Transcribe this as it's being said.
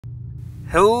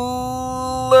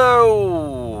Hello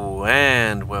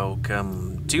and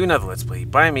welcome to another Let's Play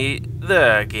by me,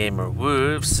 the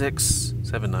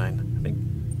GamerWolfSix79, I think,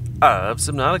 of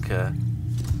Subnautica.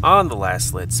 On the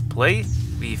last Let's Play,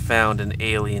 we found an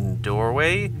alien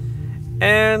doorway,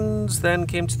 and then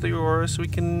came to the Aurora so we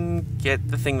can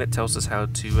get the thing that tells us how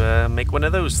to make one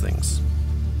of those things.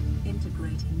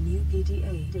 Integrating new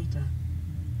PDA data.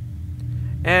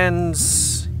 And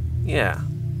yeah.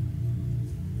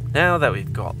 Now that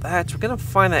we've got that, we're gonna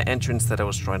find that entrance that I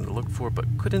was trying to look for, but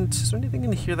couldn't. Is there anything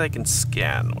in here that I can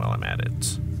scan while I'm at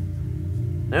it?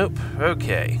 Nope.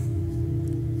 Okay.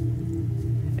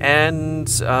 And,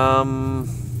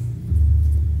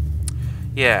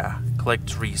 yeah,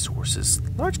 collect resources.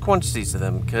 Large quantities of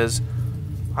them, because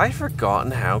I've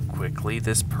forgotten how quickly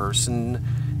this person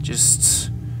just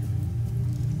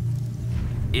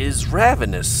is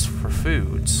ravenous for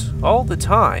food all the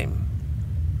time.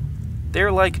 They're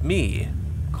like me,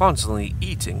 constantly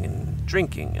eating and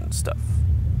drinking and stuff.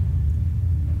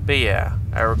 But yeah,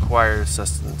 I require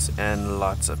sustenance, and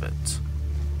lots of it.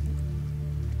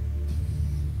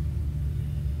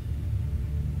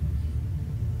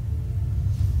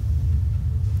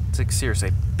 It's like, seriously,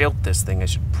 I built this thing. I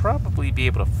should probably be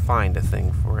able to find a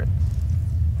thing for it.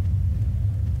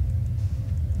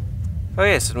 Oh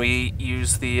yes, and we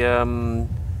use the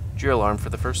drill arm for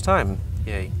the first time.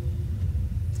 Yay.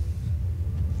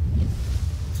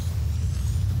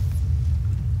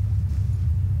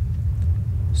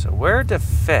 So where the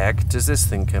feck does this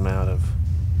thing come out of?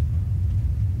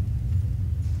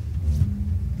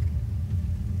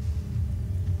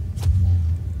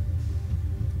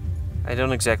 I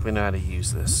don't exactly know how to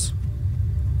use this.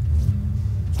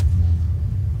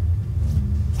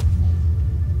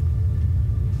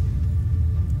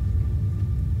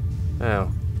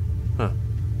 Oh. Huh.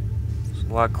 It's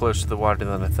a lot closer to the water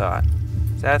than I thought.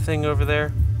 Is that thing over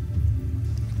there?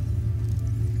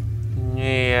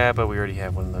 Yeah, but we already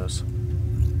have one of those.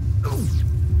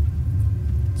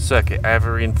 Suck it, I have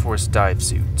a reinforced dive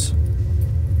suit.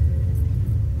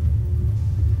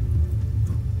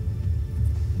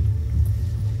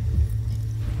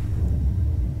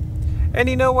 And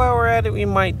you know, while we're at it, we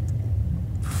might...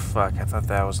 Fuck, I thought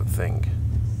that was a thing.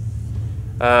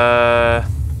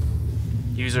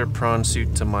 Use our prawn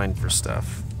suit to mine for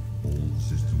stuff.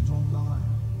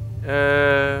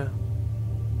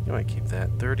 You might keep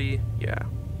that. 30? Yeah.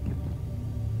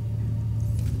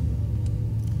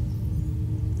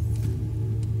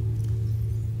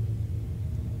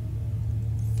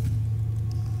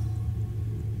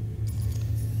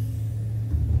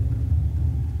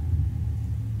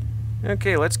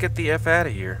 Okay, let's get the F out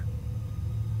of here.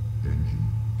 Engine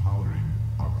powering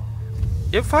up.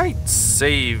 If I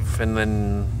save and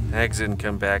then exit and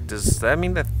come back, does that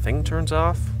mean that thing turns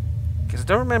off? Because I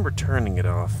don't remember turning it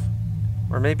off.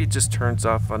 Or maybe it just turns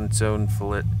off on its own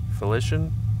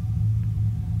volition?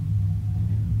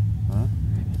 Huh?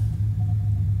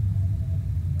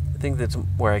 I think that's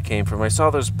where I came from. I saw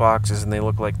those boxes and they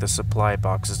look like the supply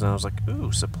boxes, and I was like,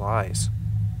 ooh, supplies.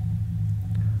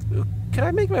 Ooh, can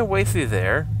I make my way through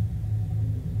there?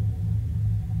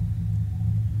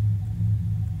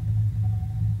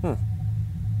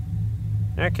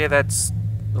 Okay, that's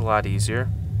a lot easier.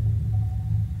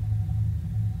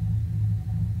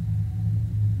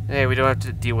 Hey, we don't have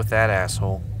to deal with that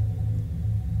asshole.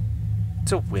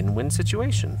 It's a win-win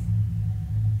situation.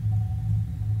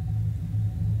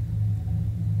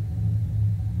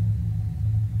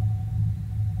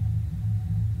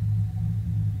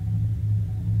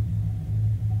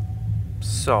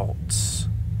 Salts.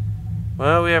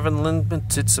 Well, we have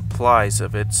unlimited supplies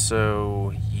of it,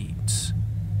 so yeet.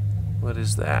 What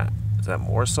is that? Is that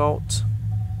more salt?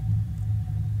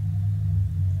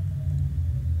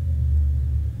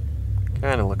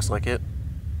 Kinda looks like it.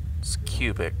 It's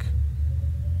cubic.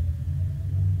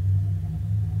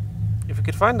 If we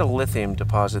could find a lithium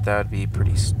deposit, that would be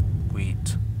pretty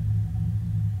sweet.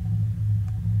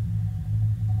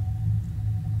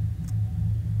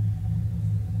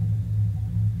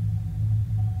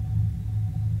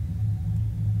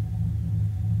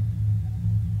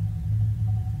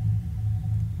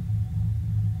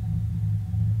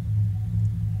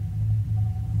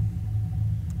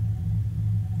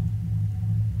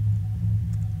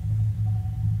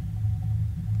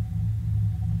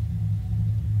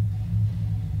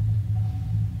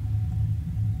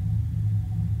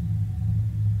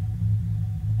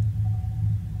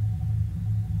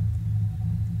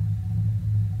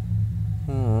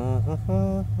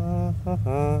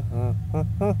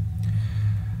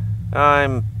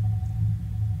 I'm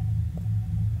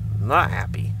not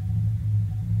happy.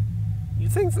 You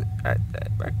think that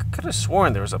I could have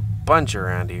sworn there was a bunch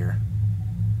around here.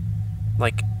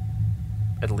 Like,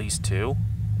 at least two.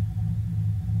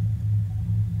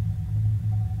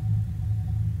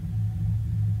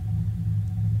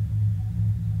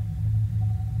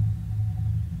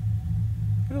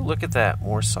 Look at that,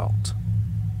 more salt.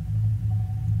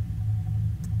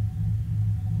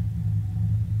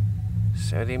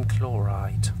 Sodium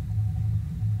chloride.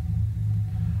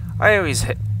 I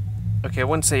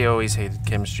wouldn't say I always hated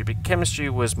chemistry, but chemistry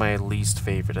was my least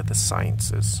favorite of the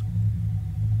sciences.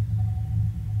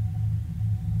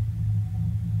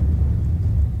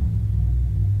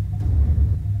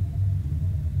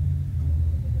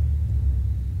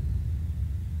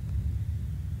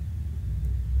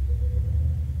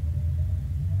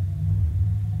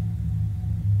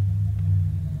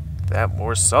 That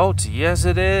more salt? Yes,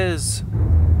 it is!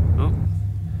 Oop.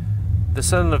 The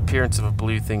sudden appearance of a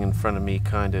blue thing in front of me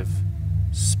kind of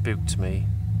spooked me.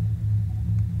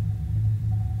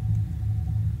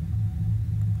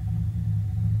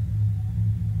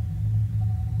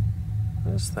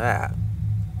 What is that?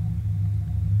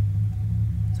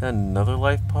 Is that another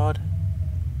life pod?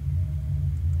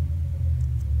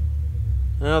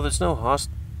 No, there's no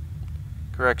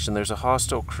correction, there's a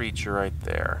hostile creature right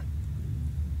there.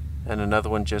 And another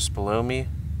one just below me.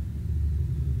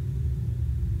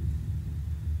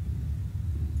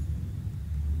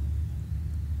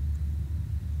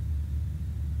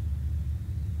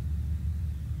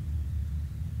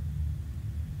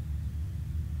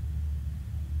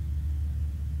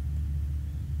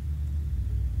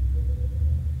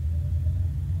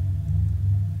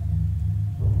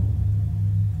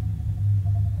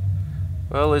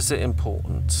 Well, is it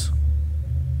important?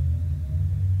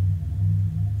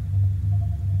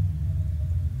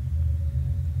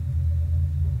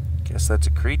 Guess that's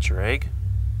a creature egg.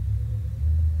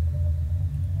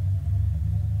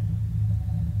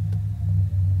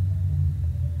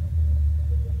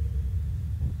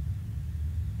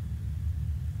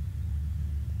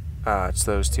 Ah, it's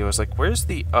those two. I was like, where's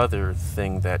the other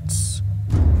thing that's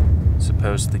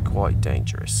supposedly quite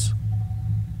dangerous?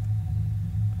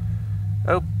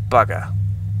 Oh, bugger.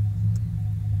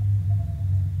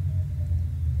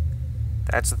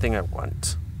 That's the thing I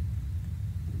want.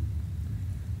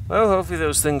 Well, hopefully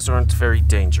those things aren't very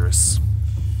dangerous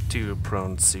to your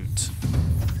prone suit.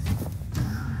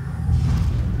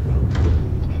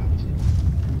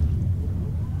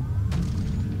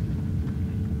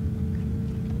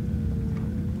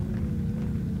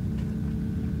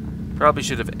 Probably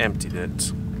should have emptied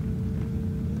it.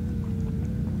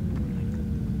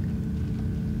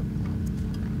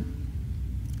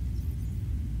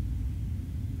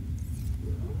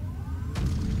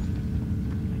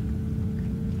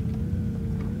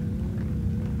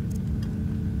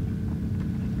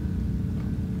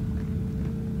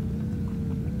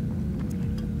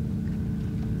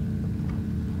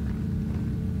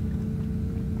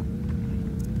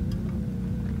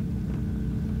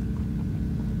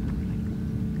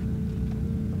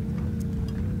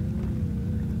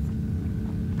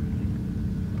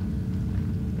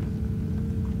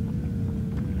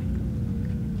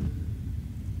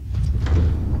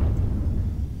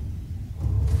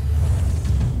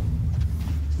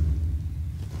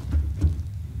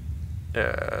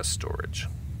 Storage.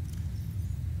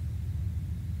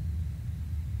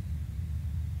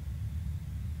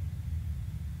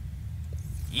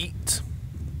 Eat.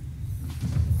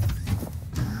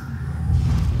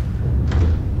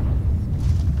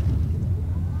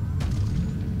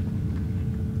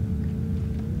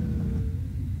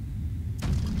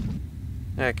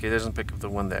 Okay, it doesn't pick up the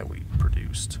one that we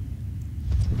produced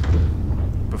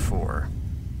before.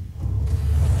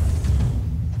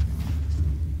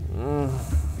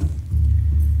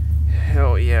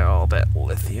 Hell yeah, all that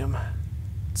lithium.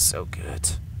 It's so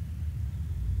good.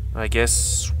 I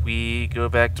guess we go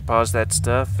back to pause that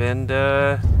stuff and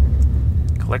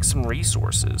collect some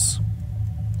resources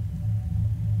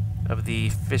of the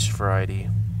fish variety.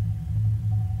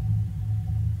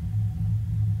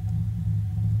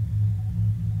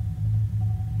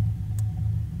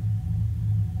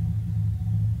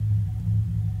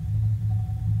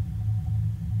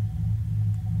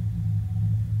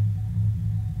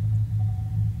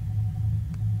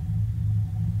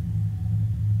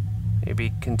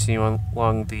 Maybe continue on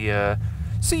along the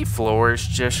sea floors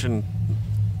just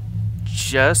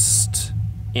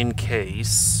in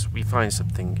case we find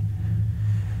something.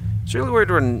 It's really weird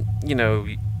when, you know,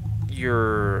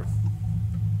 your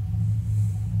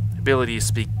ability to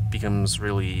speak becomes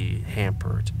really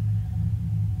hampered.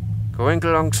 Going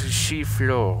along the sea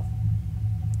floor.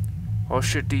 Or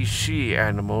should these sea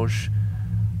animals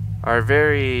are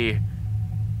very...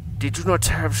 They do not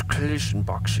have collision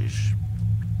boxes.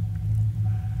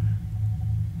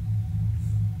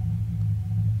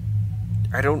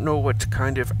 I don't know what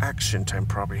kind of accent I'm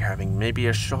probably having. Maybe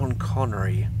a Sean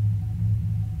Connery.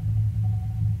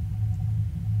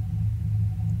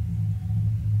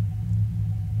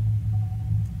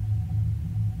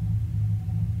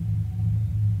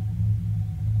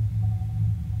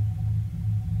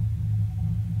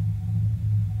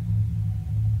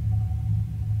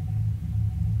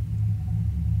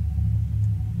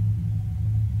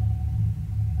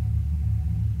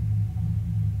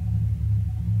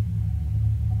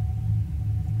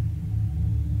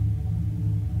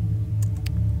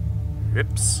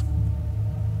 Oops.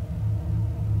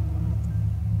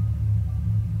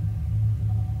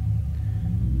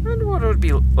 I wonder what it would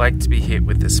be like to be hit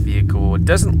with this vehicle. It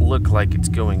doesn't look like it's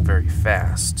going very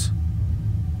fast.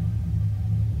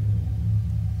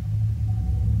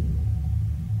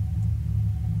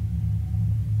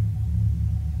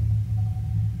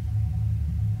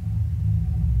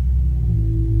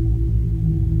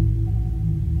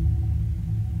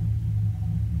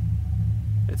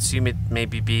 Assume it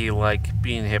maybe be like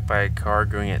being hit by a car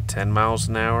going at 10 miles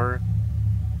an hour.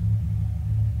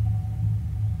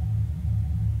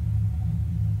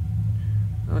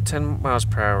 Oh, 10 miles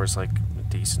per hour is like a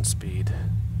decent speed.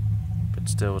 But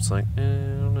still, it's like, I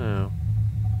don't know.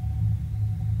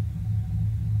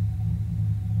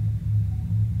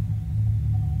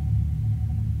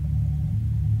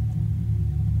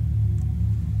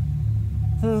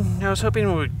 I was hoping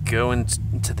we would go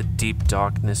into the deep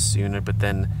darkness sooner, but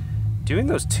then doing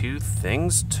those two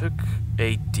things took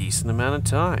a decent amount of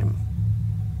time.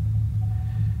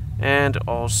 And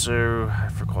also, I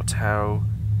forgot how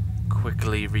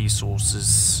quickly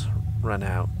resources run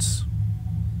out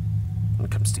when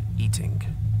it comes to eating.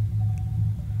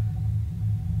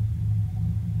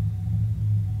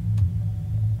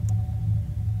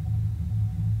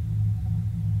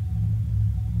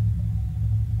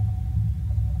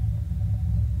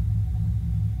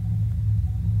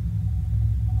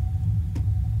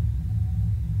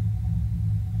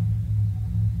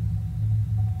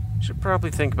 Should probably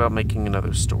think about making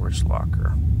another storage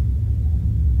locker.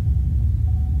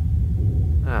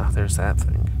 Ah, there's that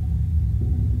thing.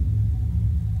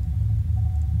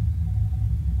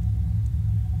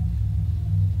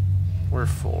 We're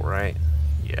full, right?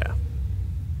 Yeah.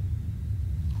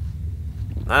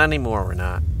 Not anymore, we're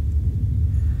not.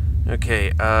 Okay,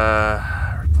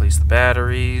 replace the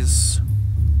batteries.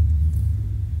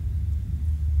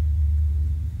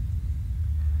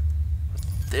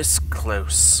 This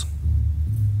close.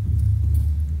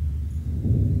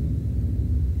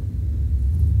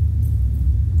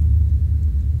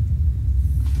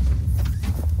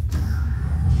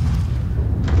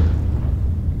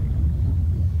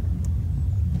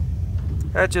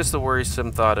 That's just the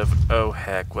worrisome thought of, oh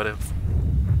heck, what if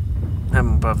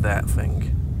I'm above that thing?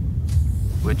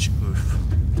 Which, oof.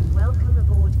 Welcome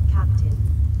aboard, Captain.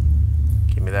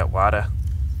 Give me that water.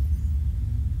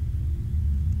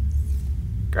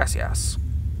 Gracias.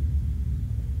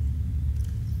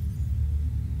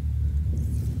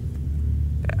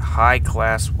 That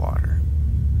high-class water.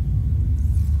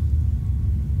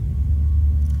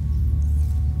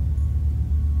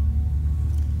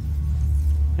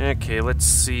 Okay, let's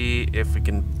see if we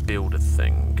can build a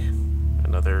thing.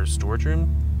 Another storage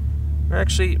room? Or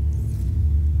actually,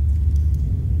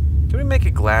 can we make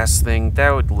a glass thing?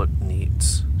 That would look neat.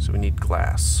 So we need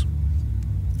glass.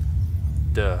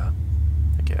 Duh,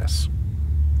 I guess.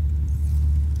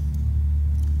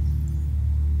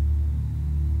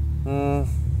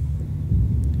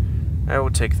 I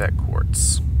will take that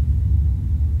quartz.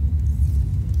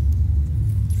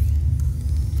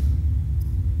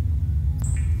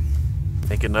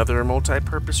 Make another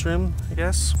multi-purpose room, I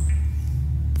guess.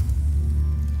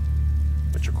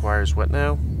 Which requires what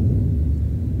now?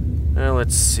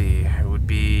 Let's see. It would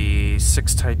be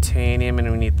 6 titanium, and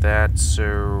we need that,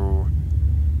 so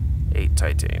 8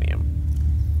 titanium.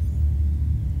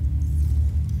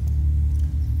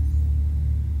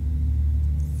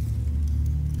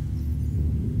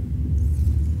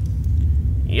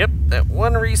 Yep, that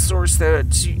one resource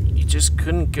that you just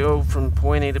couldn't go from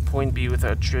point A to point B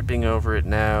without tripping over it.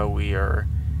 Now we are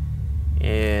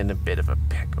in a bit of a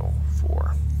pickle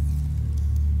for.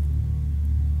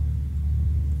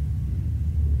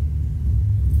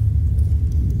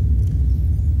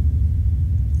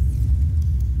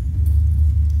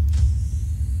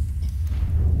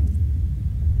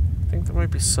 I think there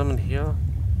might be some in here.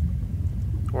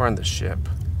 Or on the ship.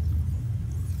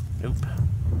 Nope.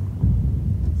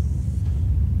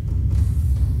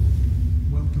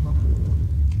 Welcome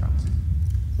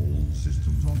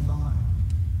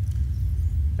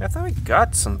I thought we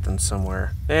got something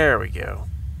somewhere. There we go.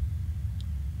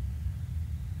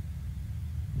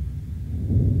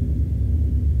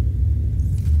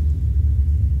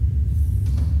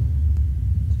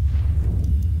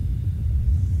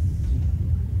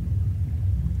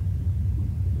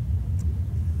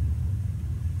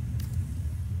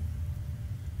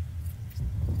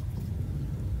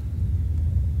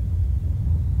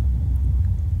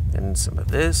 And some of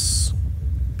this,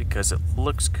 because it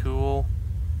looks cool.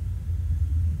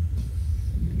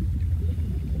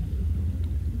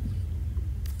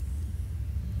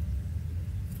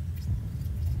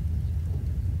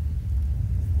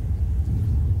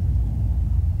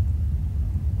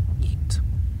 Neat.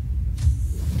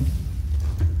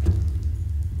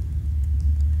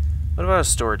 What about a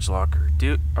storage locker?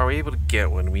 Are we able to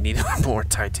get one? We need more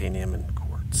titanium and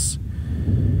quartz.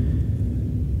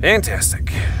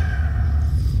 Fantastic.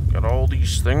 Got all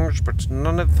these things, but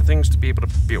none of the things to be able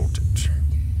to build it.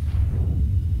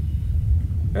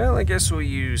 Well, I guess we'll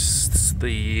use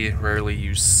the rarely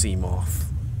used sea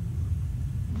moth.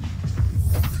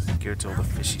 Go to all the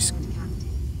fishies.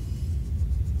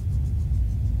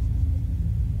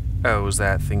 Oh, it was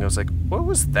that thing? I was like, what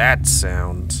was that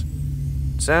sound?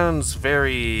 Sounds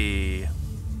very...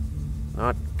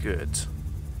 not good.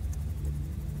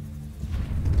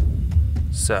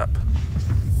 Sup.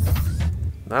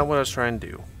 Not what I was trying to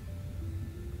do.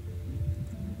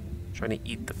 Trying to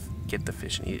get the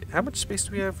fish and eat it. How much space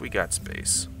do we have? We got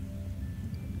space.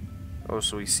 Oh,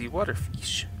 so we see water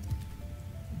fish.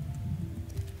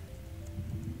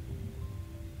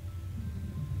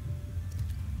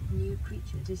 New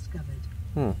creature discovered.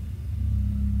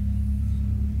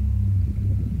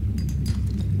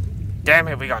 Damn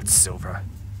it, we got silver.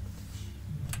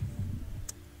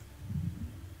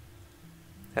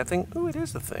 That thing? Ooh, it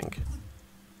is the thing.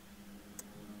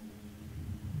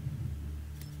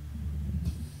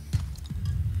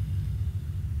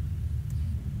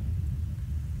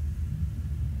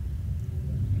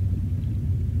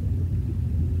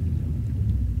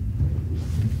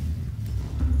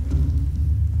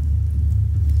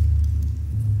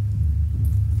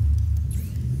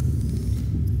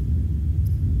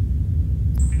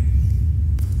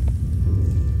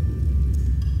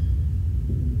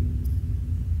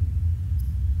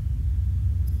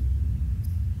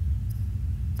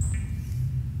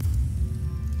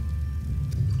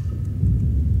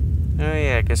 Oh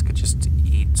yeah, I guess I could just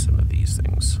eat some of these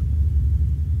things.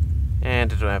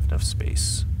 And I don't have enough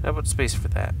space. How about space for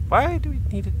that? Why do we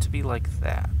need it to be like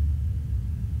that?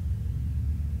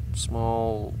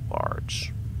 Small,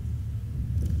 large.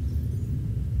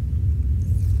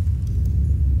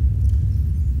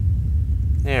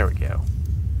 There we go.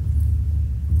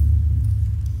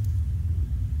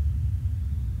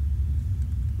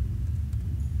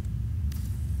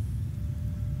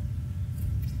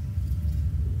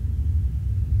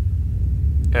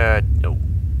 No.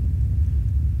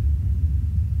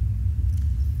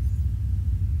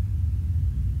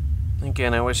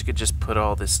 Again, I wish I could just put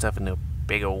all this stuff into a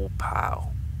big old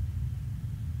pile.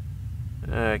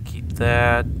 Keep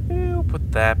that. We'll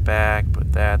put that back.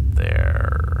 Put that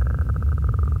there.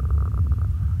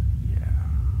 Yeah.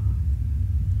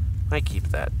 I keep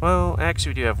that. Well,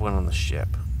 actually, we do have one on the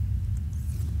ship.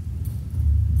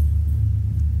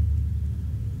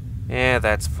 Yeah,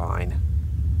 that's fine.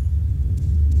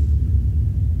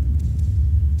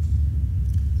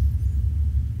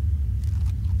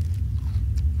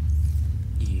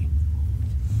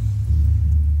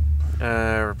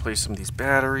 Replace some of these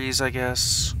batteries, I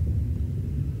guess.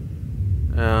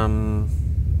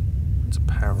 It's a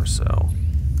power cell.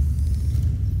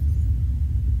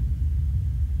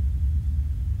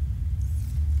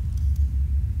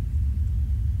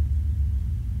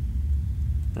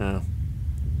 Oh.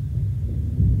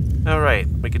 Alright,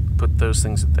 we could put those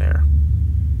things in there.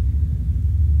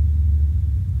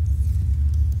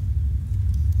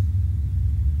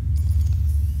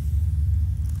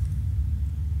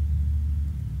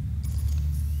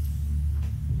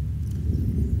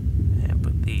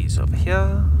 Over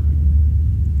here.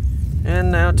 And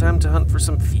now time to hunt for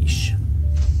some fish.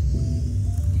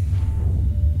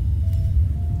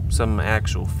 Some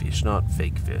actual fish, not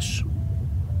fake fish.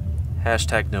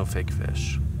 Hashtag no fake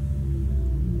fish.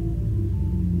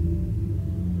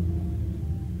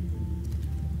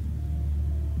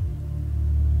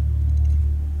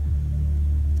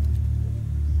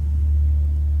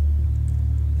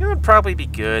 It would probably be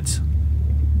good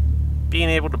being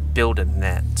able to build a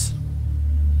net.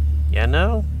 You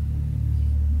know?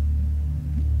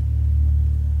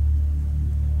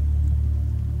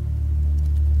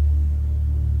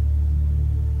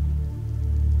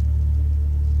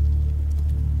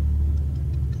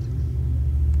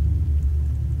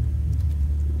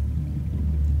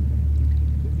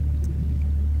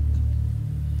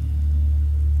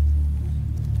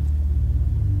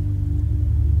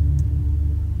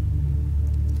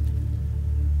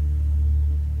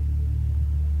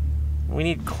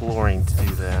 need chlorine to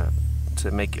do that,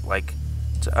 to make it like,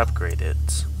 to upgrade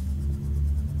it.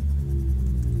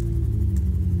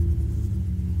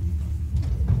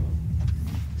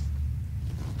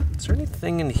 Is there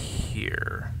anything in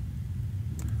here?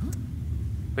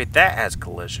 Wait, that has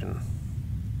collision.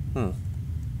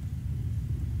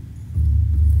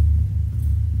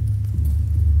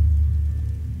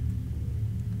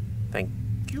 Thank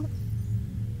you.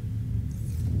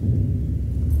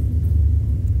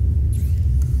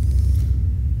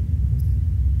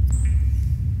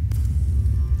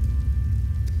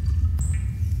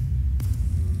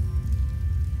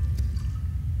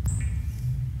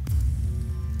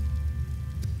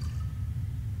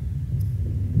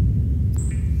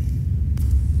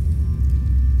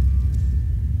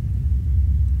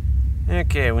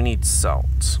 Okay, we need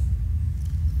salt.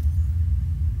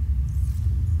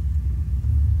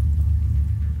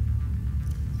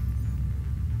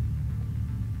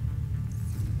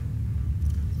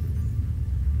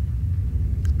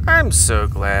 I'm so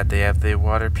glad they have the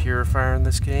water purifier in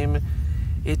this game.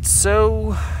 It's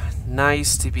so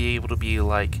nice to be able to be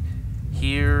like,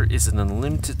 here is an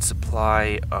unlimited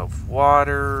supply of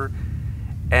water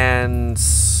and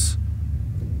stuff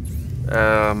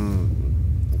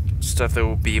that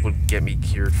will be able to get me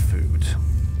cured food.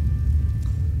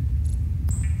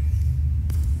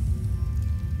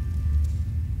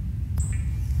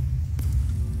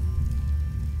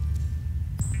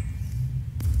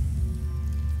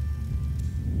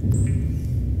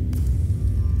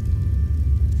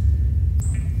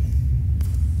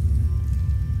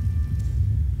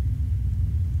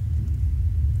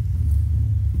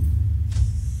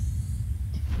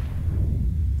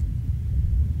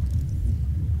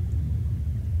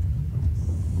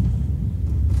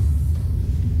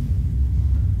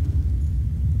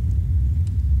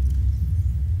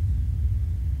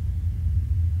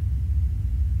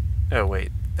 Oh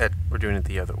wait, we're doing it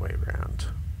the other way around.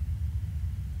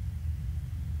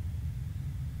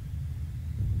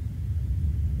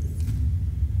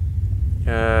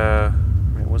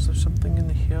 Wait, was there something in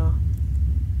here?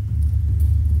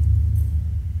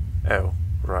 Oh,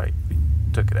 right, we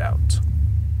took it out.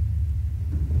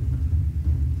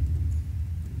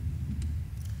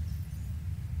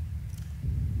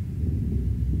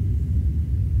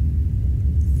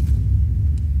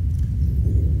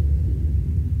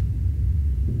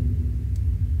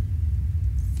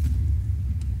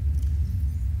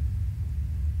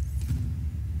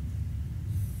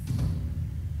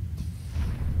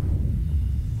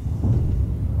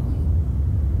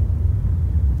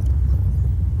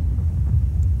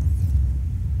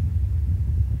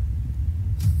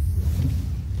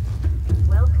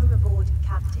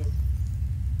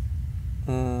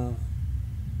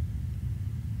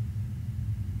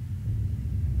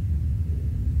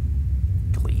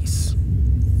 Please.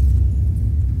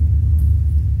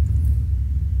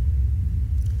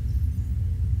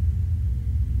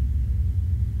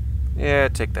 Yeah,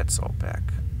 take that salt back.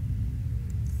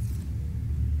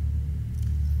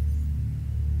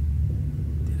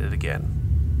 Did it again.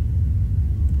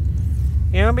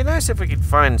 You know, it'd be nice if we could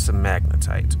find some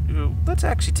magnetite. Ooh, let's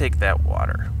actually take that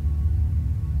water.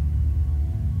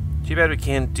 Too bad we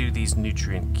can't do these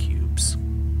nutrient cubes.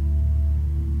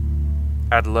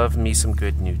 I'd love me some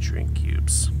good nutrient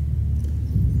cubes.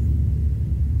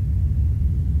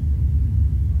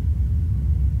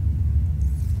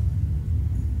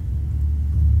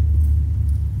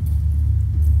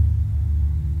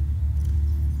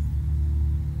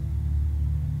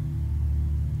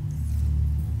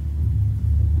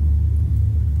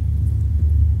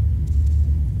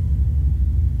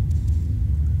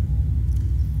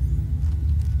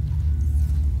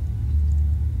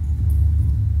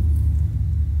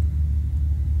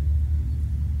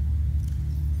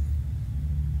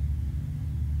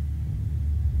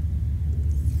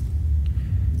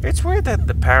 It's weird that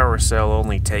the power cell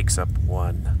only takes up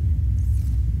one.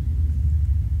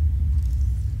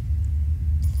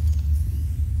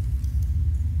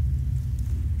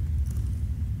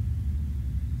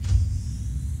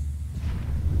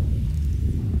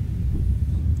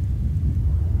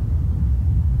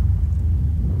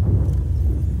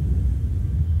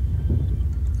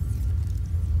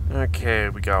 Okay,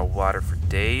 we got water for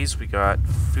days, we got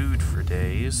food for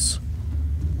days.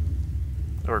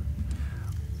 Or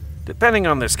depending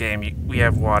on this game, we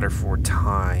have water for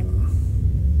time.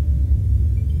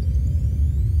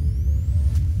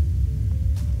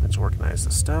 Let's organize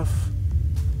the stuff.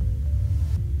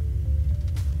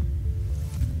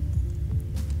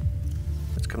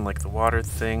 It's kind of like the water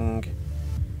thing.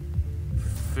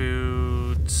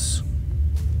 Foods.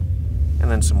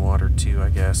 And then some water too, I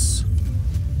guess.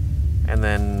 And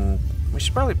then we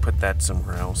should probably put that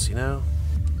somewhere else, you know?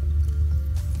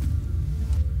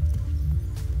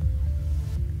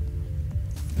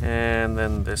 And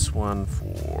then this one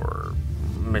for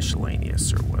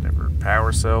miscellaneous or whatever.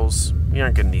 Power cells. We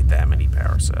aren't going to need that many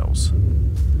power cells.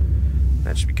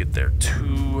 That should be good there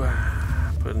too.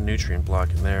 Put a nutrient block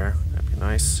in there. That'd be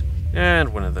nice.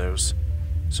 And one of those.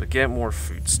 So get more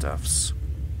foodstuffs.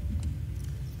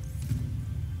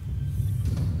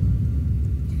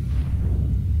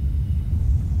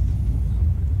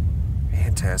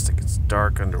 Fantastic. It's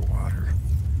dark underwater.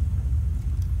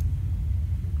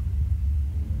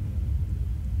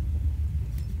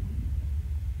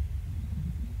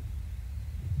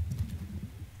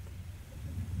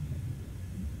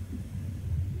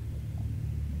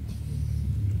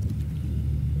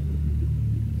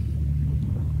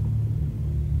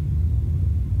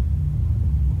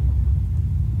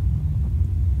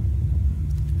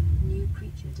 New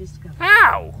creature discovered.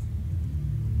 Ow!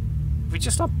 We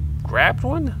just not grabbed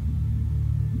one?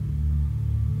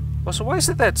 Well, so why is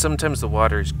it that sometimes the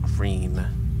water is green?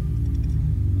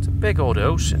 It's a big old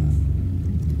ocean.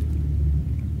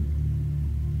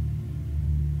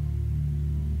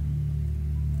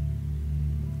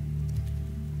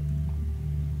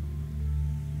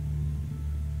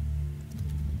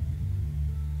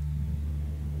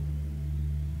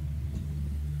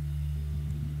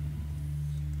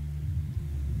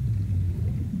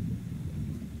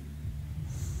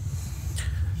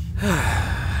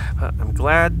 But I'm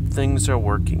glad things are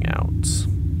working out.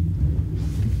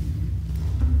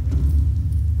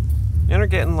 And we're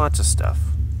getting lots of stuff.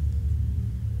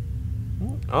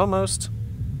 Almost.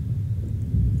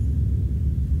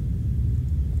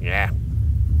 Yeah.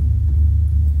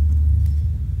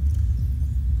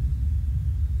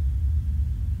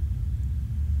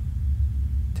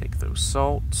 Take those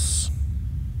salts.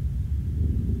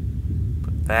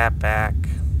 Put that back.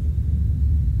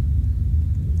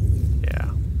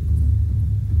 Yeah.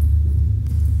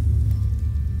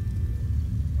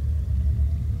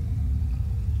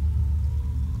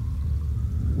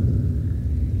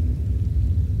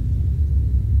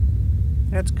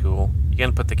 That's cool. You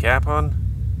gonna put the cap on?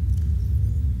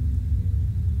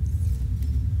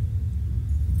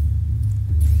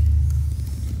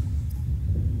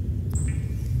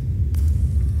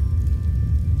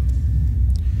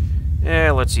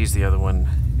 Yeah, let's use the other one.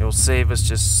 It will save us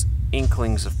just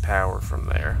inklings of power from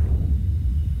there.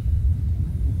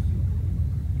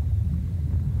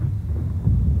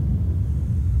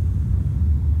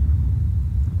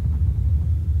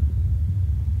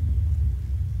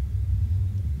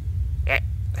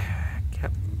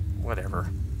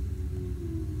 Whatever.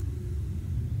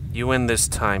 You win this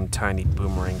time, tiny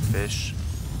boomerang fish.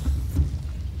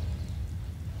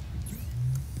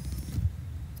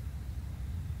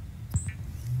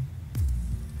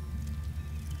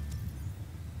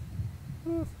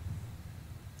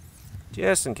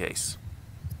 Just in case.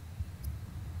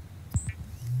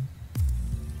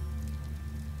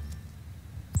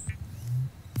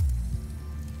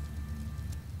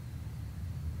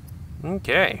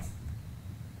 Okay.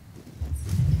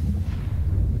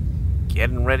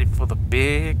 Getting ready for the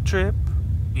big trip.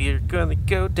 We're gonna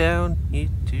go down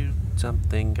into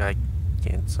something I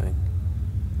can't sing.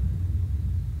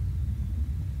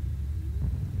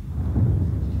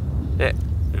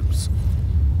 Oops.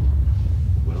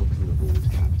 Welcome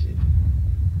aboard, Captain.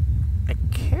 I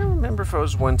can't remember if I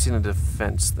was wanting a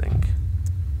defense thing.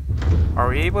 Are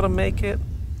we able to make it?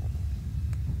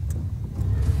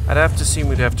 I'd have to assume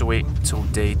we'd have to wait till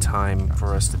daytime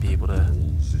for us to be able to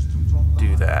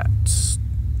do that,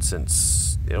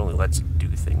 since it only lets you do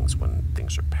things when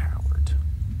things are powered.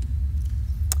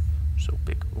 So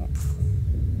big oomph.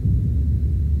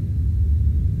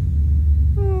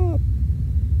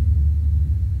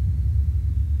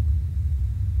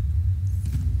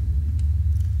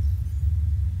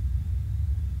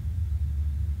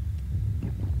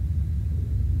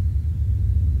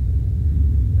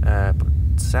 Put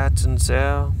that in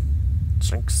there.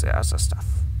 Drink there's stuff.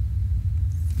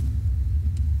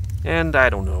 And I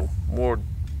don't know, more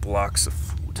blocks of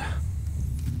food.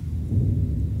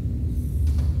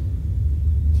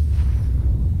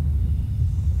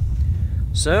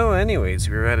 So anyways,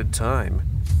 we were out of time.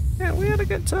 Yeah, we had a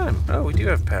good time. Oh, we do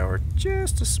have power.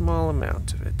 Just a small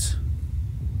amount of it.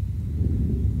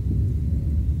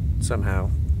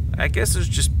 Somehow. I guess there's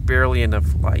just barely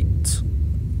enough light.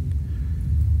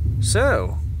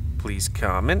 So, please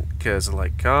comment, because I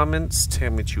like comments.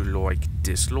 Tell me what you like,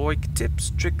 dislike,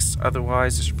 tips, tricks.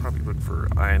 Otherwise, I should probably look for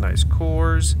ionized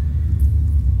cores.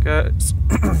 Because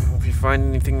if you find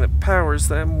anything that powers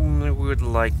them, I would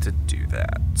like to do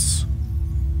that.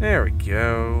 There we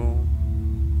go.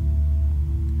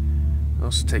 I'll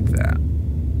also take that.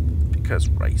 Because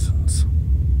reasons.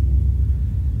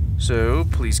 So,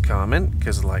 please comment,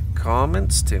 because like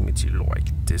comments tell me to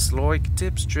like, dislike,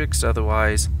 tips, tricks,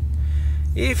 otherwise.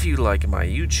 If you like my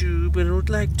YouTube and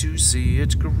would like to see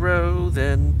it grow,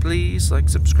 then please like,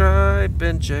 subscribe,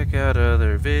 and check out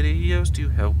other videos to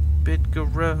help it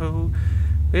grow.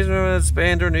 Please remember to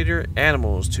expand or neuter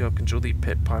animals to help control the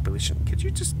pet population. Could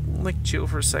you just, like, chill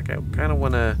for a second? I kind of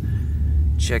want to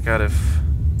check out if,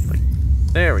 like,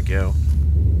 there we go.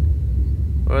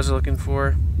 What was I looking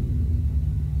for?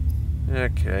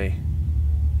 Okay.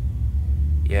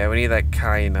 Yeah, we need that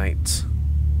kyanite.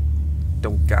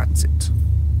 Don't got it.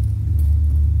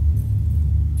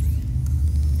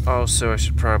 Also, I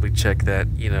should probably check that,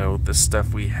 you know, the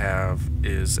stuff we have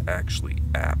is actually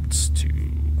apt to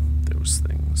those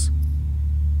things.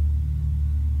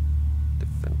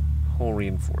 Whole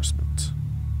reinforcement.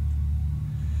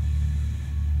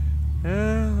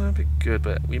 That'd be good,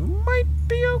 but we might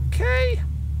be okay.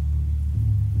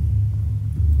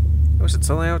 Was it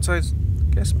sunlight outside?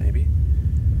 I guess maybe.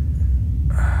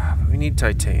 But we need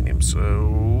titanium, so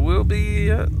we'll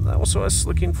be also us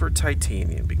looking for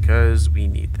titanium because we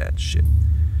need that shit.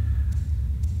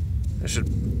 I should,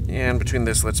 and between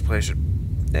this let's play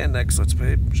and next let's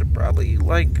play, should probably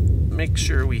like make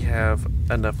sure we have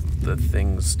enough of the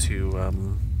things to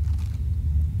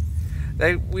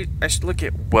I should look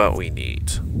at what we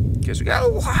need because we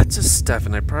got lots of stuff,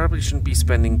 and I probably shouldn't be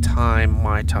spending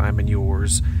my time and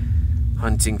yours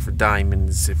hunting for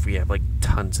diamonds if we have like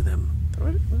tons of them.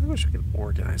 I wish I could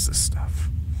organize this stuff.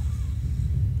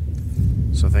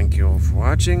 So thank you all for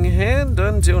watching, and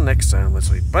until next time, let's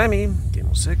wait by me,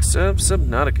 GamerWolfSix of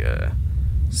Subnautica.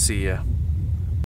 See ya.